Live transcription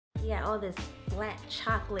You got all this black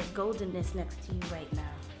chocolate goldenness next to you right now.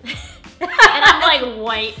 And I'm like,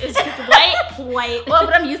 white. Is white. Well,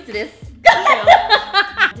 but I'm used to this.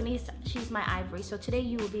 Denise, she's my ivory, so today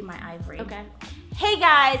you will be my ivory. Okay. Hey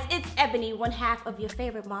guys, it's Ebony, one half of your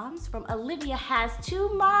favorite moms from Olivia Has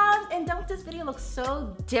Two Moms. And don't this video look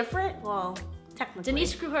so different? Well, technically.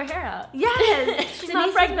 Denise grew her hair out. Yes. She's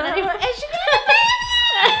not pregnant anymore. And she got a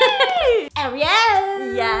baby!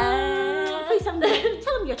 Arielle! Yeah. Please tell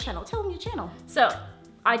them your channel. Tell them your channel. So,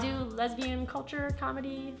 I do lesbian culture,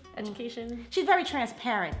 comedy, education. She's very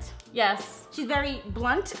transparent. Yes. She's very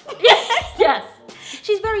blunt. Yes.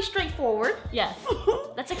 She's very straightforward. Yes.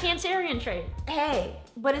 That's a Cancerian trait. Hey,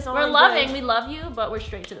 but it's all We're loving, we love you, but we're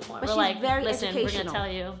straight to the point. But We're she's like, very listen, educational. we're gonna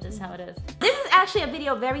tell you this is how it is. This is actually a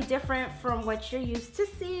video very different from what you're used to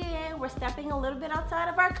seeing. We're stepping a little bit outside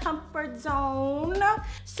of our comfort zone.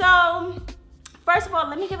 So, first of all,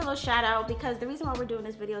 let me give a little shout out because the reason why we're doing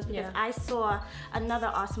this video is because I saw another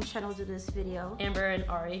awesome channel do this video. Amber and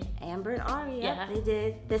Ari. Amber and Ari, Yeah. they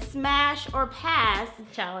did the smash or pass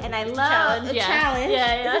Challenge. and I It's love a challenge.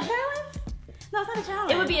 Yeah. Is it a challenge? No, it's not a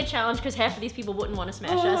challenge. It would be a challenge because half of these people wouldn't want to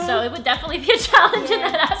smash us, so it would definitely be a challenge in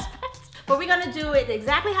that aspect. But we're gonna do it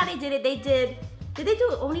exactly how they did it. Did they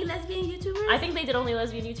do only lesbian YouTubers? I think they did only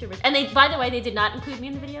lesbian YouTubers. And they, by the way, they did not include me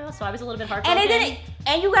in the video, so I was a little bit heartbroken. And they didn't,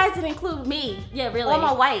 and you guys didn't include me. Yeah, really. Or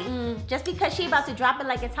my wife. Just because she about to drop it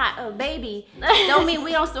like it's hot, baby, don't mean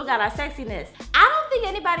we don't still got our sexiness. I don't think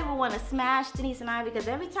anybody would want to smash Denise and I because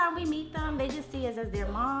every time we meet them, they just see us as their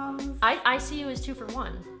moms. I see you as 2 for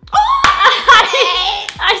 1. Oh!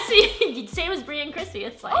 I see, same as Brie and Chrissy.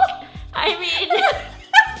 It's like, I mean.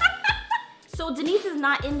 So Denise is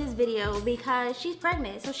not in this video because she's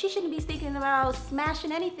pregnant, so she shouldn't be thinking about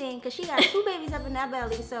smashing anything because she got 2 babies up in that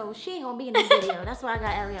belly, so she ain't gonna be in this video. That's why I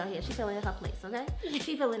got Arielle here. She feeling in her place, okay?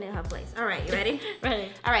 She feeling in her place. All right, you ready?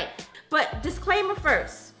 Ready. All right, but disclaimer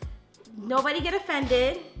first. Nobody get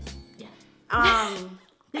offended. Yeah.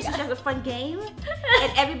 This is just a fun game,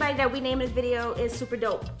 and everybody that we name in this video is super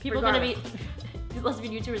dope. People are gonna be,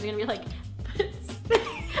 lesbian YouTubers are gonna be like,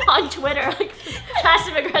 on Twitter, like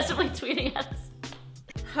passive aggressively tweeting at us.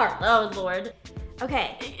 Heart. Oh Lord.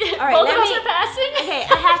 Okay. All right. Both of us are passing. Okay,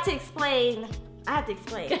 I have to explain.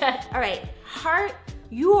 All right, Heart,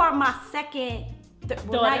 you are my second.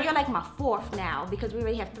 Well, now you're like my 4th now because we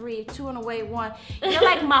already have 3, 2 on the way, 1. You're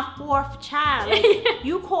like my 4th child. Like,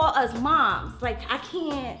 you call us moms. Like I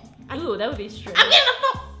can't. Ooh, that would be strange. I'm getting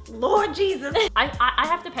a phone. Lord Jesus. I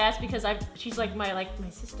have to pass because she's like my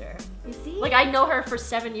sister. You see? Like I know her for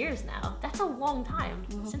 7 years now. That's a long time.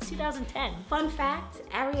 Since 2010. Fun fact,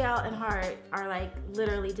 Arielle and Heart are like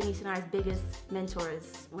literally Denise and I's biggest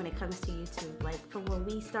mentors when it comes to YouTube. Like from when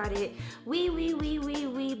we started,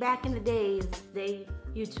 we back in the days,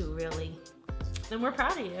 you two really. And we're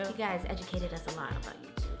proud of you. You guys educated us a lot about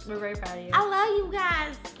YouTube. We're very proud of you. I love you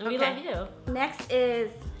guys. And we love you. Next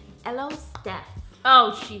is Hello Steph.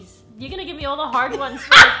 Oh, jeez. You're gonna give me all the hard ones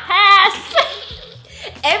for the pass.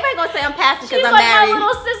 Everybody gonna say I'm passing because She's I'm like married. my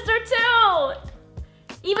little sister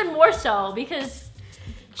too. Even more so because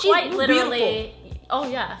she's quite literally. Beautiful. Oh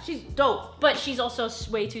yeah, she's dope. But she's also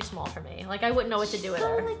way too small for me. Like I wouldn't know what to do with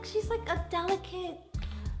her. Like she's like a delicate,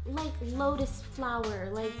 like lotus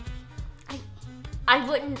flower. Like I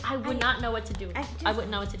would not know what to do. I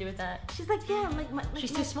wouldn't know what to do with that. She's like, yeah, like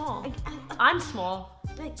she's too small. I'm small.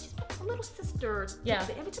 Like she's my little sister. Yeah.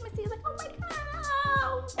 Every time I see her, like, oh my god.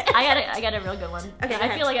 I got a real good one. Okay.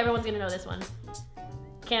 I feel like everyone's gonna know this one.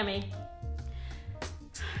 Cammy.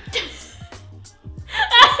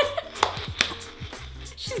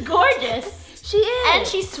 She's gorgeous. She is. And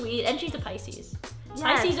she's sweet. And she's a Pisces. Yes.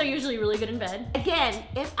 Pisces are usually really good in bed. Again,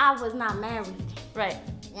 if I was not married. Right.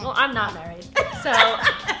 Well, I'm not married, so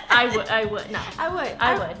I would no. I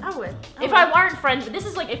would. If I weren't friends, but this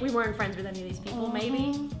is like if we weren't friends with any of these people,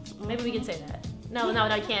 maybe we can say that. No,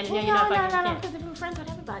 I can't. Well, you know, if I no, can't. because if we're friends with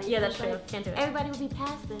everybody. Yeah, that's true. Can't do it. Everybody would be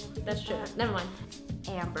past this. That's true. Never mind.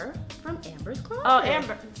 Amber from Amber's Closet. Oh,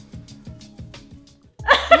 Amber.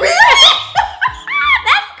 Really?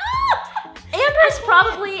 That's cool. Amber's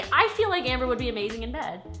probably. I feel like Amber would be amazing in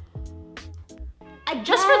bed.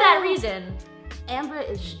 Just for that reason. Amber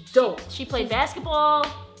is dope. She played basketball.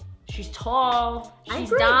 She's tall. She's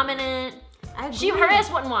dominant. Her ass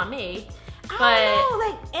wouldn't want me. But I don't know,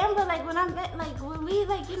 like Amber, like when we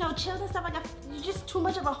like chilled and stuff, like you're just too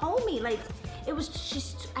much of a homie. Like it was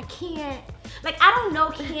just I can't. Like I don't know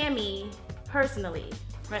Cammy personally,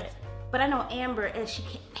 right? But I know Amber, and she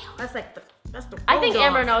can't. That's the. I think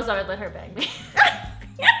Amber knows I would let her bang me.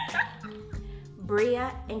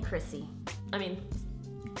 Bria and Chrissy. I mean,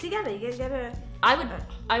 together, you gotta.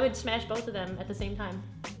 I would smash both of them at the same time.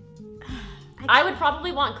 I would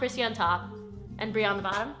probably want Chrissy on top and Bria on the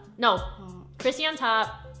bottom. No, Chrissy on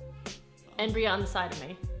top and Bria on the side of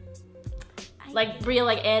me. Like Bria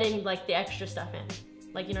like adding like the extra stuff in.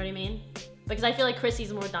 Like, you know what I mean? Because I feel like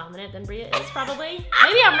Chrissy's more dominant than Bria is probably.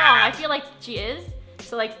 Maybe I'm wrong. I feel like she is.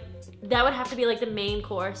 So like that would have to be like the main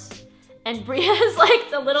course. And Bria is like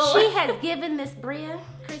the little. She has given Miss Bria,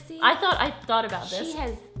 Chrissy. I thought about this. She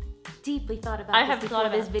has deeply thought about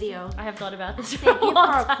this video. I have thought about this. Give her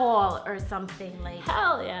a call or something like.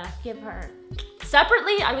 Hell yeah. Give her.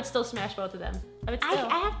 Separately, I would still smash both of them. I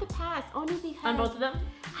have to pass only because. On both of them?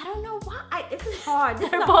 I don't know why. This is hard. This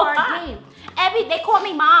is a both hard game. They call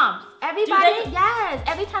me moms. Everybody, yes.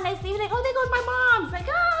 Every time they see me, like, oh, there goes my mom's. Like,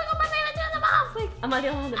 oh, my favorite moms. Like, I'm not the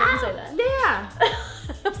only one that doesn't say that. Yeah.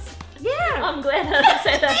 Yeah. I'm glad I didn't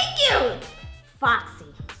say that. Thank you. Foxy.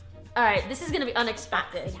 All right, this is gonna be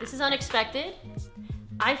unexpected. This is unexpected.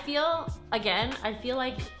 I feel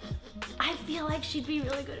like she'd be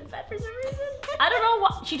really good in bed for some reason. I don't know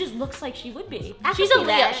what. She just looks like she would be. She's a Leo.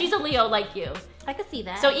 That. She's a Leo like you. I could see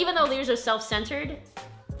that. So even though Leos are self-centered,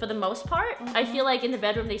 for the most part, I feel like in the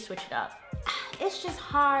bedroom they switch it up. It's just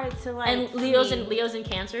hard to like. And Leos and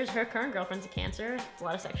Cancers. Her current girlfriend's a Cancer. It's a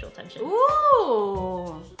lot of sexual tension.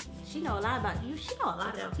 Ooh. She know a lot about you. She know a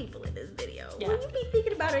lot about people in this video. Yeah. What do you be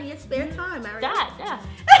thinking about her in your spare time, Arielle? That, yeah.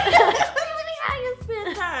 What do you think about in your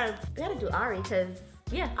spare time? We gotta do Ari because.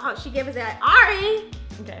 Yeah. Oh, she gave us that. Ari!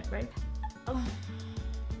 Okay, right? Oh.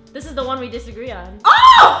 This is the one we disagree on.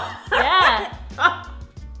 Oh! Yeah.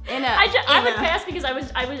 I would pass because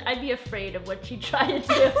I'd be afraid of what she'd try to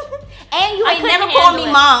do. And you ain't never called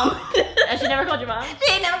me mom. She never called you mom?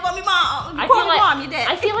 She ain't never called me mom. You called me mom, you did.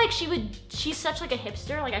 I feel like she's such like a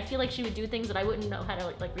hipster. Like I feel like she would do things that I wouldn't know how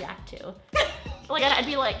to like react to. Like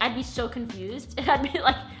I'd be so confused. And I'd be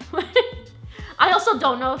like, I also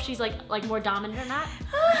don't know if she's like more dominant or not.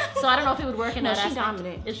 So I don't know if it would work in that aspect. She's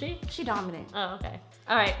dominant. Is she? She's dominant. Oh, okay.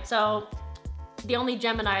 All right, so the only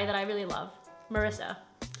Gemini that I really love, Marissa.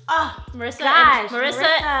 Oh, Marissa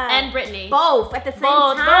and Brittany. Both at the same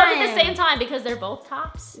time. Both at the same time because they're both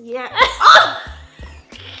tops. Yeah. Oh!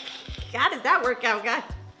 How does that work out, guys?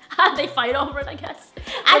 They fight over it, I guess.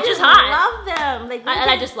 I just love them. Like,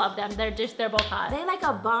 I just love them. They're both hot. They like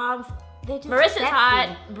a bomb. Marissa's sexy.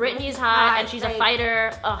 Hot, Brittany's hot, and she's a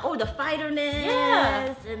fighter. Ugh. Oh, the fighterness.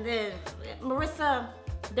 Yeah. And then Marissa.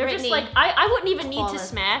 They're Brittany, just like, I wouldn't even need to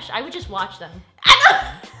smash. I would just watch them.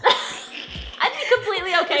 I'd be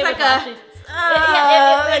completely okay with watching.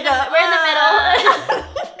 We're in the middle.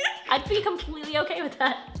 I'd be completely okay with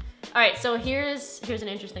that. All right, so here's an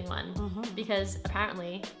interesting one because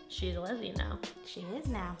apparently she's a lesbian now. She is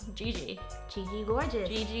now. Gigi gorgeous.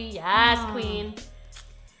 Gigi, yes, queen.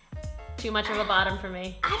 Too much of a bottom for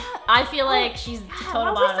me. I feel like she's the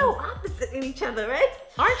total bottom. We're so opposite in each other, right?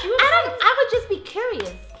 Aren't you? I would just be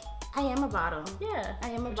curious. I am a bottom. Yeah. I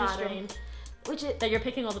am a bottom. Which is that you're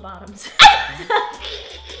picking all the bottoms.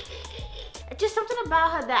 Just something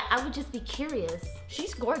about her that I would just be curious.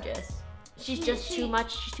 She's gorgeous. She's just too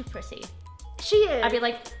much. She's too prissy. She is. I'd be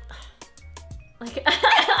like I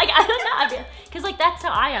don't know. I'd be, cause like that's how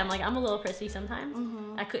I am. Like I'm a little prissy sometimes.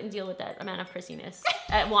 I couldn't deal with that amount of prissiness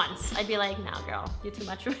at once. I'd be like, no, girl, you're too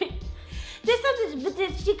much for me. But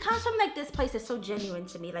she comes from like this place that's so genuine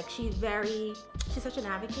to me. Like she's such an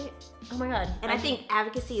advocate. Oh my god. And I think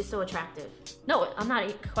advocacy is so attractive. No, I'm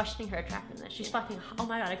not questioning her attractiveness. She's fucking, oh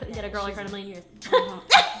my god, I couldn't get a girl like her in a million years.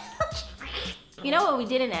 You know what we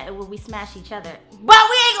did in that? Where we smashed each other. But we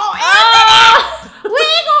ain't gonna answer that! We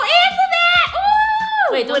ain't gonna answer that!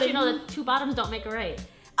 Ooh! Wait, don't you know that two bottoms don't make a right?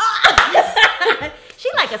 She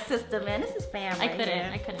like a sister, man. This is family. I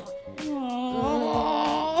couldn't.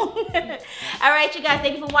 All right, you guys,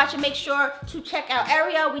 thank you for watching. Make sure to check out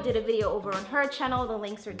Arielle. We did a video over on her channel. The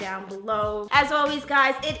links are down below. As always,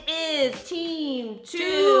 guys, it is Team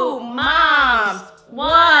 2 Moms.